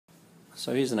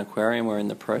So here's an aquarium we're in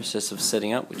the process of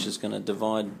setting up, which is going to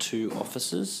divide 2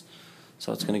 offices.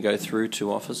 So it's going to go through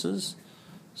 2 offices.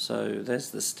 So there's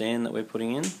the stand that we're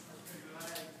putting in,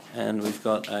 and we've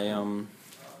got a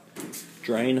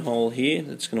drain hole here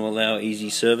that's going to allow easy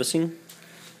servicing.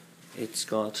 It's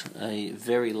got a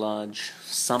very large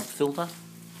sump filter,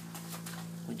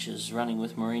 which is running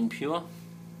with Marine Pure.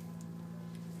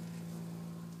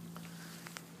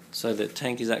 So the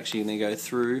tank is actually going to go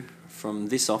through from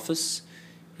this office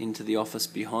into the office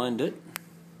behind it,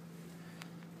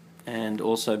 and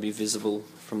also be visible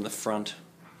from the front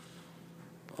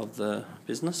of the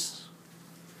business.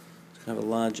 It's going to have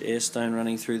a large air stone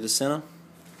running through the centre.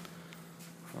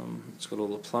 It's got all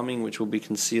the plumbing, which will be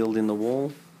concealed in the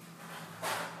wall.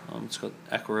 It's got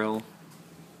aquarelle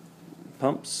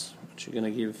pumps, which are going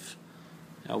to give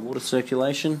our water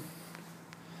circulation,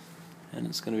 and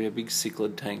it's going to be a big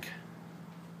Cichlid tank.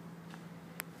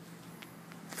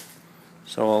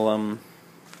 So I'll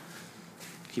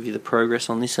give you the progress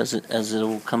on this as it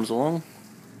all comes along.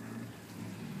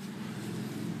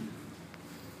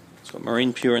 It's got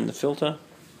Marine Pure in the filter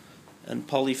and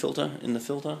poly filter in the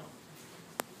filter.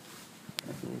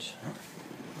 And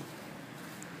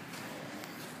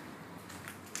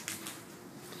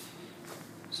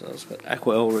so it's got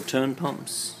aquarelle return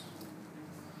pumps.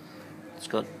 It's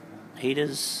got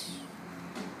heaters,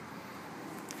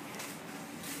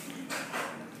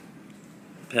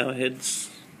 power heads,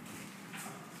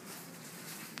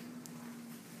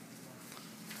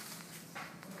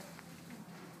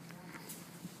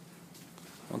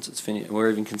 once it's finished, we're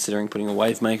even considering putting a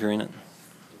wave maker in it,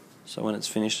 so when it's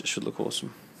finished it should look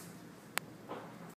awesome.